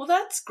 Well,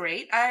 that's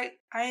great. I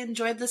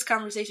enjoyed this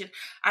conversation.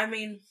 I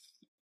mean,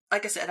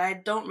 like I said, I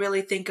don't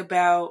really think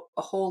about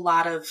a whole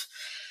lot of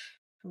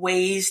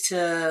ways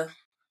to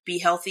be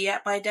healthy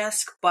at my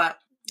desk, but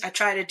I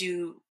try to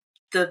do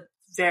the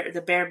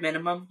bare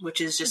minimum,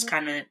 which is just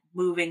kind of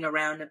moving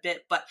around a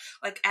bit. But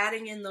like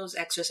adding in those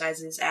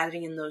exercises,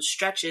 adding in those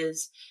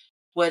stretches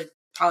would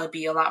probably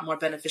be a lot more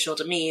beneficial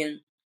to me and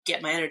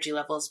get my energy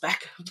levels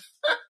back up.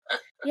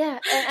 Yeah,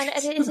 and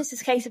it is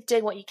just a case of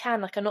doing what you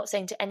can. Like I'm not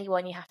saying to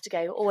anyone you have to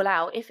go all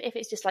out. If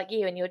it's just like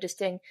you and you're just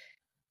doing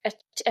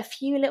a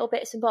few little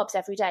bits and bobs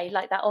every day,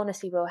 like that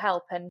honestly will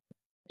help. And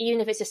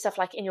even if it's just stuff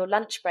like in your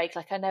lunch break,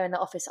 like I know in the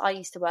office I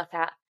used to work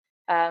at,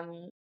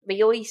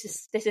 we all used to,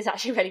 this is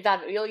actually really bad,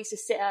 but we all used to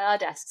sit at our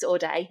desks all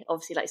day,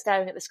 obviously like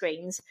staring at the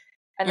screens.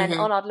 And then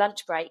on our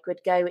lunch break,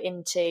 we'd go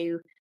into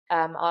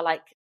our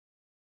like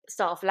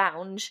staff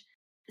lounge,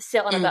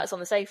 sit on our butts on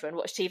the sofa and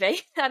watch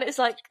TV. And it's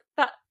like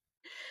that.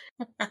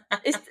 Do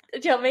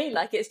you know what I mean?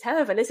 Like it's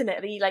terrible, isn't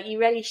it? You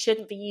really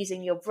shouldn't be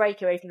using your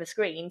break away from the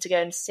screen to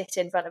go and sit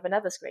in front of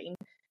another screen.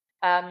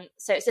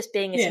 So it's just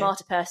being a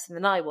smarter person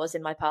than I was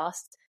in my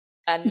past.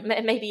 And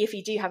maybe if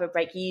you do have a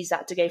break, use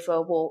that to go for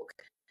a walk.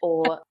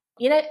 Or,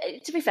 you know,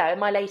 to be fair, in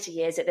my later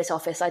years at this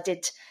office, I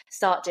did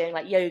start doing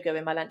like yoga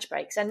in my lunch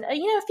breaks. And,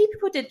 you know, a few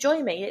people did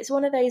join me. It's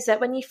one of those that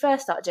when you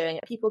first start doing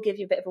it, people give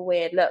you a bit of a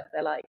weird look.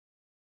 They're like,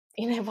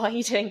 you know, why are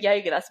you doing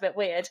yoga? That's a bit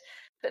weird.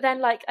 But then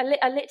like I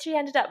literally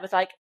ended up with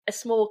like a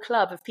small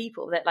club of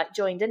people that like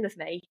joined in with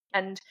me.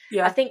 And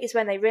I think it's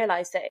when they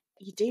realised that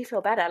you do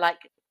feel better. Like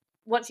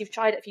once you've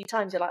tried it a few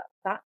times, you're like,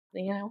 that,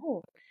 you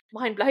know,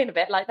 mind blown a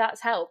bit. Like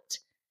that's helped.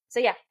 So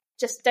yeah,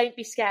 just don't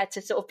be scared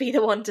to sort of be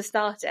the one to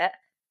start it.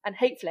 And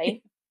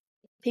hopefully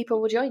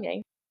people will join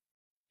you.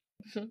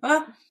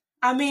 Well,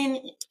 I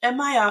mean, in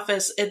my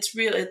office, it's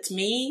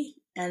me.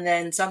 And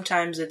then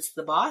sometimes it's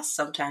the boss.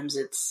 Sometimes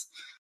it's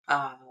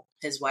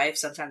his wife,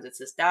 sometimes it's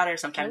his daughter,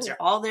 sometimes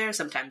they're all there,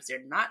 sometimes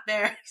they're not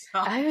there.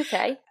 So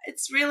okay.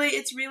 It's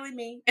really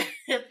me.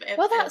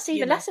 Well, that's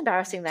even less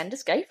embarrassing then.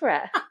 Just go for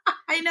it.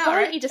 I know.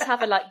 Why don't you just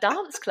have a like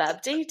dance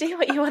club? Do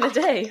what you want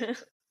to do.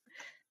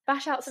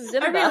 Bash out some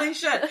Zumba. I really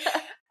should.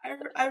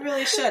 I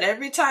really should.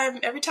 Every time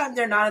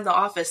they're not in the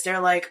office,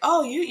 they're like,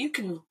 "Oh, you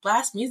can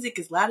blast music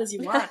as loud as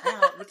you want."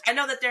 Now. I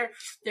know that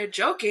they're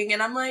joking,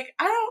 and I'm like,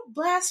 "I don't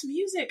blast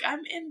music.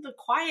 I'm in the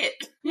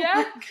quiet.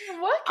 Yeah,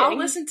 I'm working. I'll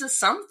listen to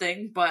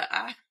something." But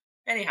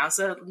anyhow,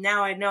 so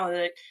now I know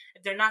that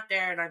if they're not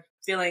there and I'm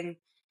feeling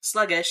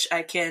sluggish,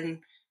 I can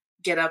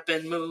get up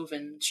and move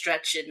and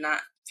stretch and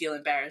not feel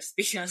embarrassed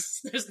because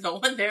there's no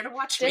one there to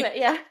watch me. Do it,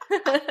 yeah.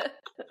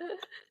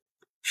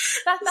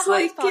 That's the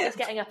hardest part is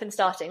getting up and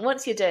starting.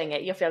 Once you're doing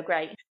it, you'll feel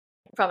great.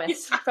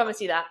 Promise. Yeah.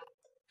 Promise you that.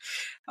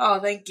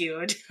 Oh, thank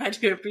you. I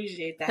do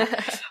appreciate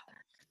that.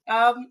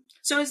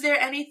 So is there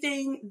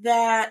anything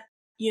that,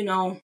 you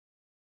know,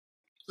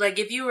 like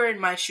if you were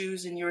in my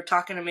shoes and you were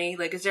talking to me,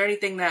 like, is there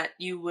anything that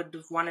you would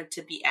have wanted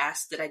to be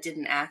asked that I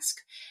didn't ask?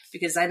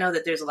 Because I know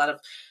that there's a lot of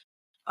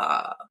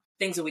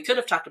things that we could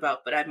have talked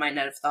about, but I might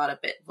not have thought of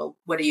it. But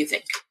what do you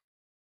think?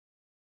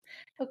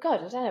 Oh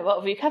God, I don't know. What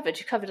have you covered?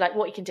 You covered like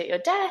what you can do at your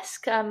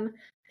desk,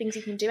 things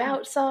you can do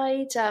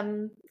outside,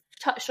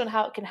 touched on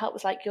how it can help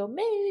with like your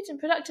mood and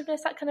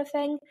productiveness, that kind of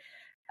thing.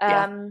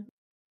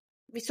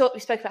 We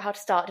spoke about how to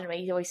start, didn't we?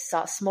 You always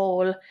start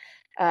small,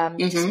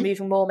 just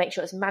moving more, make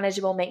sure it's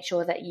manageable, make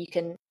sure that you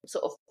can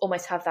sort of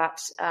almost have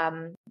that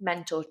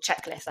mental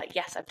checklist, like,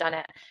 yes, I've done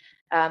it.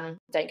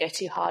 Don't go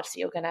too hard so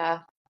you're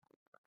gonna,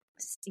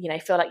 you know,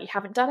 feel like you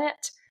haven't done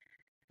it.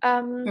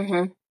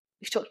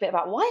 We've talked a bit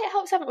about why it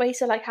helps, haven't we?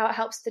 So like how it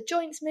helps the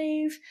joints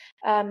move,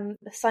 the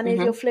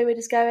synovial fluid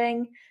is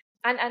going.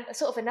 And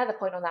sort of another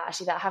point on that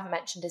actually that I haven't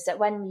mentioned is that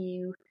when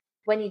you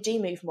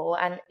do move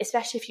more, and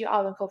especially if you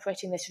are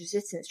incorporating this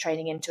resistance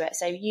training into it,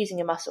 so using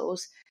your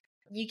muscles,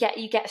 you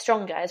get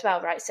stronger as well,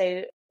 right?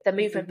 So the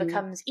movement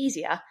becomes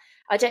easier.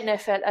 I don't know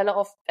if a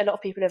lot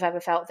of people have ever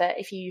felt that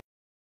if you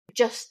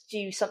just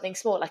do something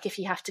small. Like if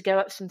you have to go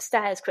up some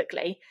stairs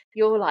quickly,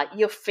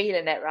 you're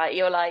feeling it, right?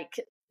 You're like,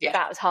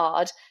 that was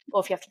hard.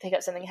 Or if you have to pick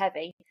up something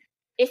heavy,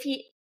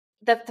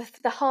 the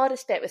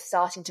hardest bit with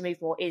starting to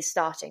move more is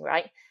starting,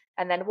 right?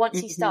 And then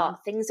once you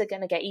start, things are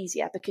going to get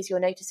easier, because you'll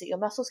notice that your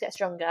muscles get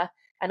stronger,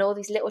 and all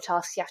these little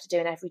tasks you have to do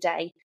in every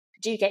day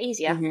do get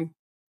easier.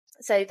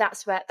 So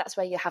that's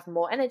where you have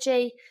more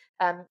energy.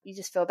 You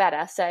just feel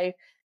better. So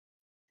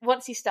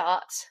once you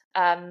start,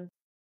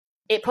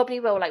 it probably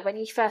will, like when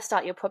you first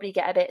start, you'll probably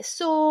get a bit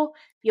sore.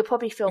 You'll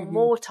probably feel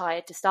more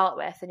tired to start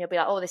with, and you'll be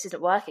like, oh, this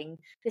isn't working.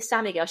 This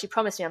Sammy girl, she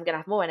promised me I'm going to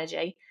have more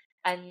energy,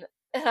 and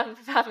I'm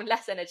having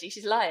less energy.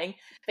 She's lying.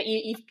 But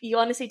you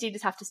honestly do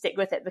just have to stick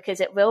with it,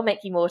 because it will make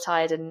you more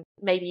tired and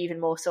maybe even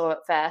more sore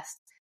at first.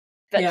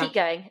 But keep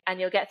going, and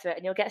you'll get through it,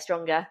 and you'll get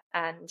stronger,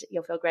 and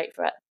you'll feel great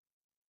for it.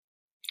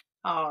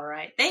 All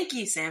right. Thank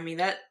you, Sammy.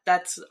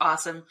 That's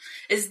awesome.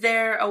 Is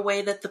there a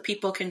way that the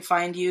people can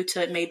find you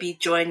to maybe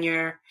join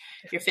your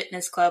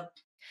fitness club?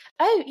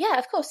 Oh, yeah,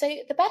 of course. So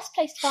the best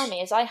place to find me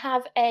is I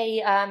have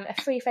a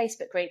free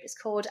Facebook group. It's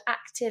called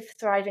Active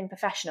Thriving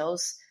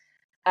Professionals.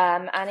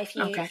 And if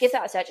you give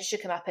that a search, it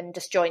should come up, and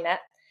just join it.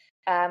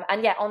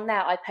 And yeah, on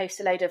there, I post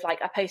a load of I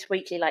post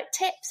weekly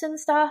tips and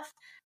stuff,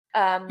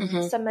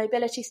 some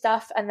mobility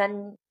stuff. And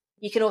then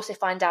you can also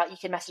find out, you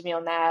can message me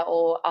on there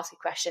or ask a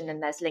question,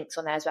 and there's links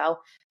on there as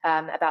well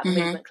about the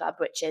Movement Club,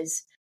 which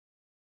is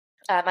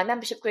my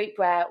membership group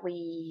where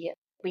we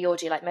all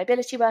do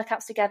mobility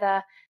workouts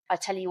together. I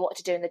tell you what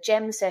to do in the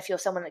gym. So if you're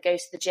someone that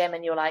goes to the gym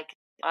and you're like,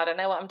 I don't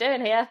know what I'm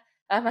doing here,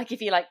 I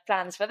give you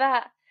plans for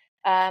that.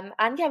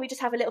 And yeah, we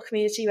just have a little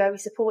community where we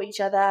support each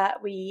other.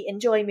 We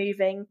enjoy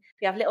moving.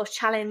 We have little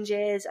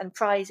challenges and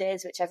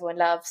prizes, which everyone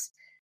loves.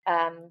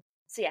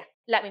 So yeah,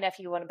 let me know if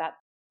you want to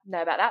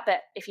know about that.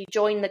 But if you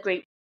join the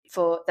group,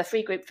 for the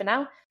free group for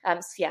now,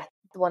 so yeah,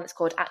 the one that's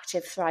called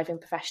Active Thriving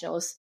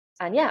Professionals.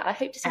 And yeah, I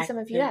hope to see some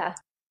of you there.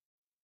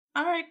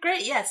 All right,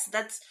 great. Yes,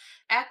 that's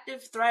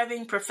Active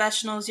Thriving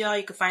Professionals, y'all.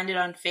 You can find it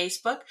on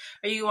Facebook.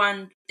 Are you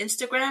on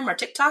Instagram or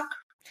TikTok?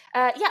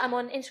 Yeah, I'm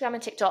on Instagram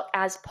and TikTok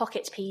as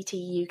Pocket PT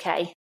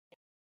UK.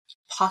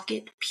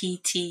 Pocket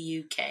PT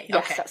UK. Yes,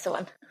 okay. That's the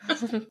one.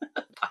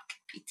 Pocket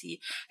PT.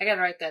 I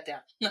gotta write that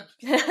down.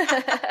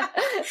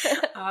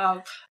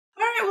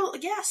 All right, well,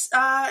 yes.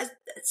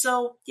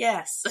 So,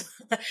 yes.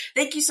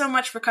 Thank you so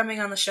much for coming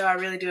on the show. I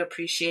really do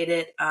appreciate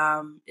it.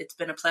 It's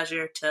been a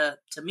pleasure to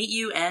meet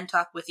you and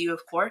talk with you,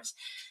 of course.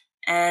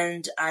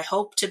 And I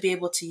hope to be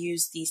able to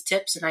use these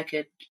tips, and I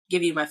could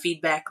give you my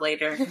feedback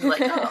later.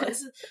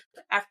 This is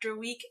after a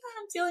week,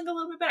 I'm feeling a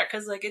little bit better.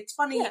 Because, it's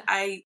funny,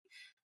 yeah.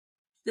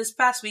 This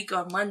past week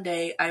on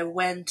Monday, I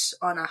went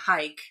on a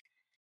hike.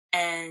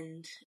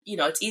 And,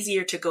 it's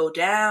easier to go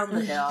down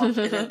the hill, and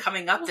then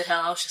coming up the hill,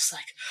 I was just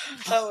like,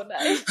 oh no.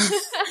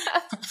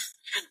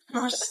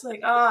 I was just like,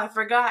 oh, I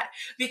forgot,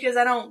 because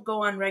I don't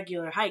go on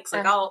regular hikes.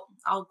 I'll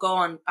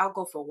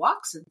go for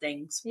walks and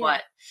things,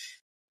 but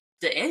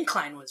the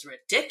incline was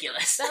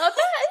ridiculous. Yeah,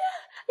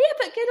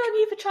 but good on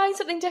you for trying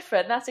something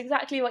different. That's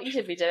exactly what you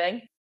should be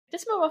doing.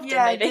 Just more often,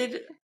 maybe.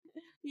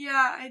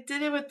 I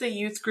did it with the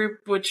youth group,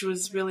 which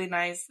was really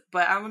nice,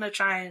 but I'm going to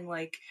try and,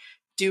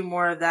 do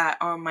more of that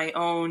on my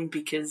own,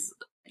 because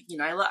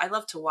I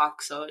love to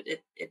walk, so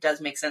it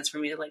does make sense for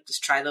me to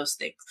just try those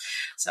things.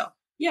 So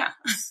yeah.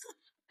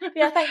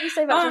 Yeah, thank you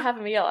so much for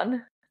having me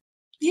on.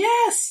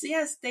 Yes,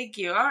 thank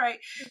you. All right,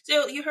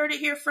 so you heard it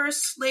here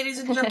first, ladies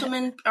and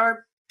gentlemen,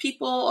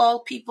 all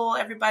people,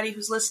 everybody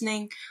who's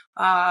listening.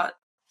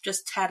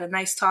 Just had a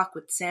nice talk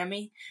with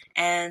Sammy,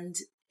 and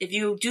if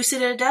you do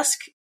sit at a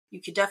desk,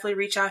 you could definitely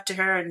reach out to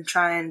her and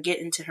try and get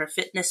into her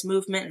fitness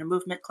movement and her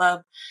movement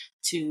club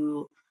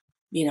to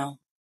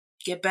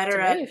get better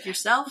at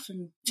yourself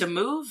and to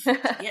move, to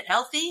get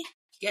healthy,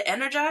 get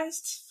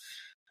energized.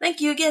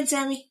 Thank you again,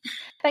 Sammy.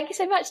 Thank you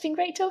so much. It's been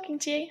great talking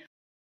to you.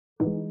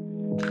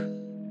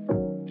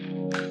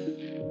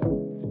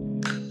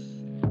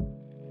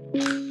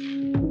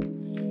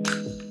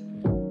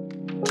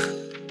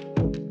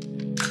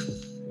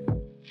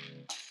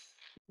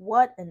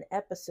 What an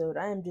episode.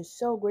 I am just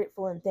so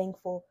grateful and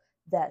thankful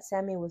that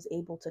Sammy was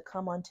able to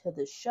come onto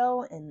the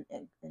show and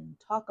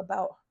talk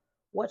about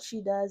what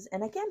she does.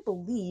 And I can't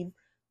believe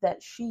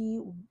that she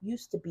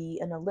used to be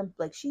an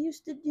Olympic. She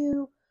used to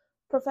do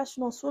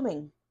professional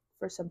swimming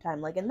for some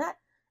time. And that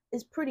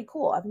is pretty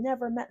cool. I've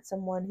never met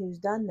someone who's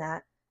done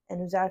that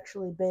and who's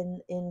actually been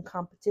in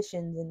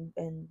competitions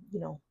and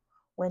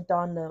went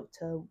on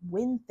to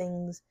win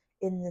things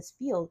in this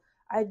field.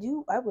 I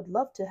would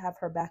love to have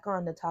her back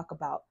on to talk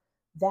about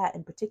that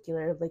in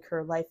particular,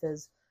 her life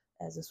as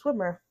a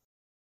swimmer.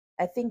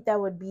 I think that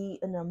would be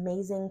an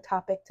amazing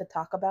topic to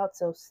talk about.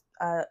 So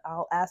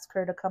I'll ask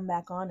her to come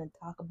back on and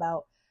talk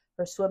about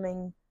her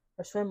swim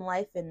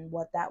life and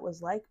what that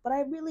was like. But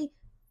I really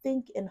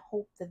think and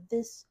hope that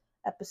this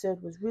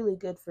episode was really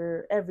good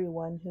for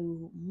everyone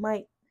who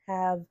might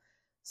have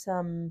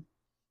some,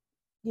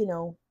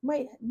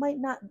 might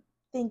not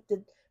think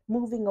that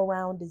moving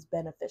around is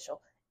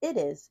beneficial. It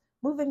is.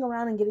 Moving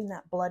around and getting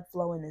that blood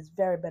flowing is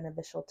very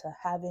beneficial to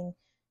having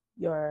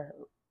your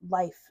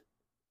life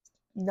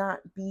not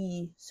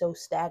be so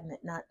stagnant,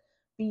 not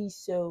be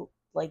so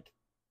like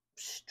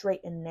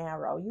straight and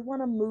narrow. You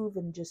want to move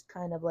and just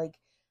kind of like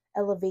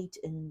elevate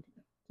and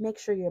make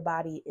sure your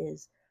body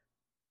is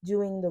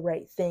doing the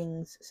right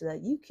things so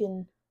that you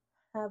can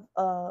have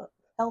a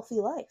healthy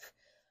life,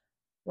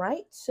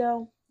 right?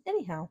 So,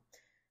 anyhow,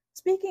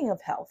 speaking of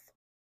health,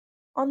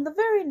 on the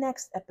very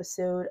next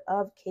episode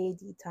of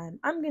KD Time,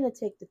 I'm going to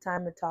take the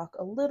time to talk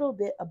a little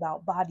bit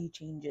about body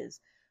changes.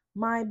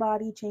 My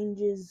body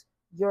changes,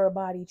 your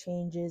body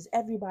changes,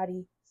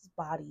 everybody's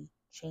body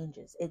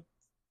changes. It's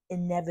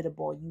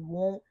inevitable. You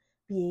won't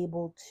be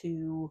able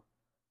to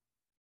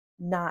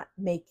not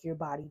make your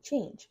body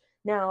change.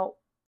 Now,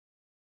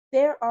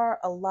 there are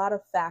a lot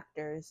of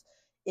factors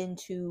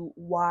into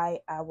why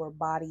our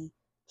body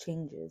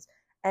changes,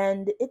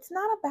 and it's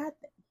not a bad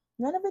thing.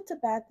 None of it's a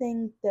bad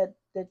thing that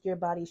your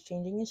body's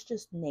changing. It's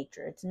just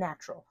nature. It's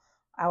natural.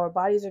 Our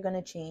bodies are going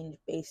to change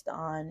based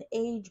on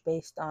age,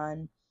 based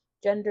on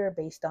gender,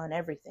 based on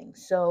everything.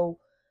 So,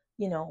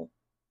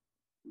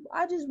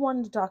 I just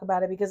wanted to talk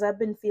about it because I've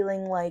been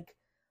feeling like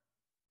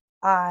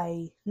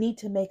I need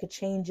to make a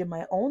change in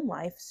my own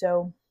life.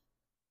 So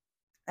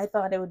I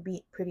thought it would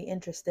be pretty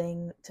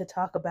interesting to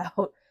talk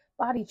about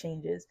body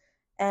changes.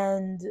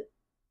 And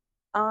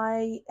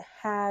I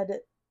had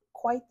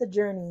quite the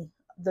journey,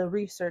 the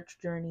research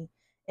journey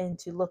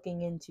into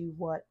looking into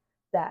what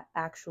that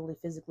actually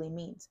physically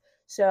means.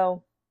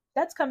 So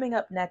that's coming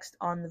up next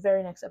on the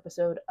very next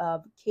episode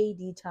of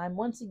KD Time.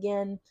 Once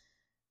again,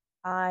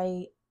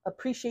 I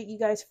appreciate you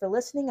guys for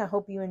listening. I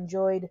hope you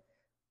enjoyed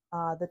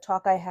the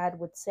talk I had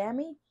with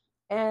Sammy.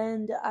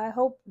 And I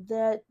hope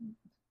that,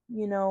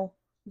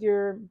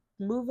 you're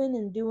moving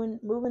and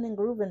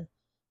grooving.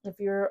 If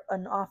you're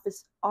an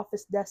office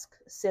desk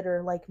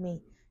sitter like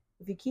me,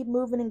 if you keep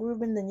moving and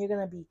grooving, then you're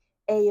gonna be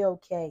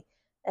a-okay.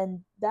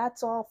 And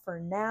that's all for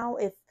now.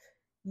 If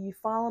you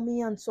follow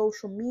me on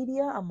social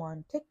media, I'm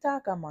on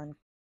TikTok, I'm on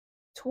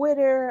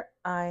Twitter,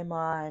 I'm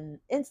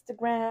on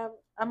Instagram,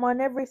 I'm on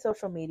every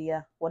social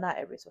media. Well, not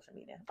every social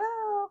media.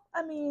 Well,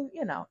 I mean,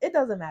 it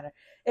doesn't matter.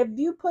 If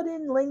you put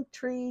in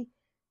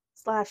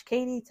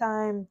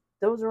Linktree/KDTime,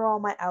 those are all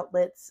my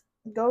outlets.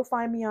 Go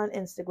find me on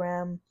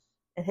Instagram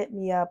and hit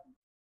me up.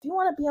 If you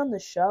want to be on the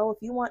show,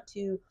 if you want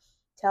to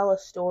tell a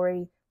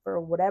story for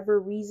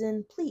whatever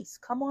reason, please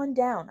come on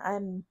down.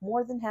 I'm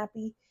more than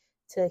happy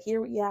to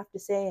hear what you have to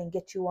say and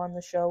get you on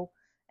the show,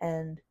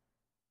 and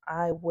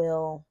I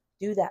will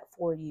do that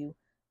for you.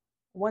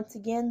 Once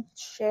again,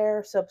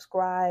 share,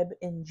 subscribe,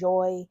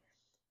 enjoy.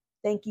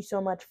 Thank you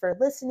so much for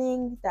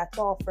listening. That's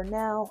all for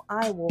now.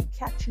 I will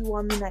catch you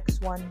on the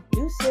next one.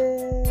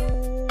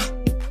 Deuces!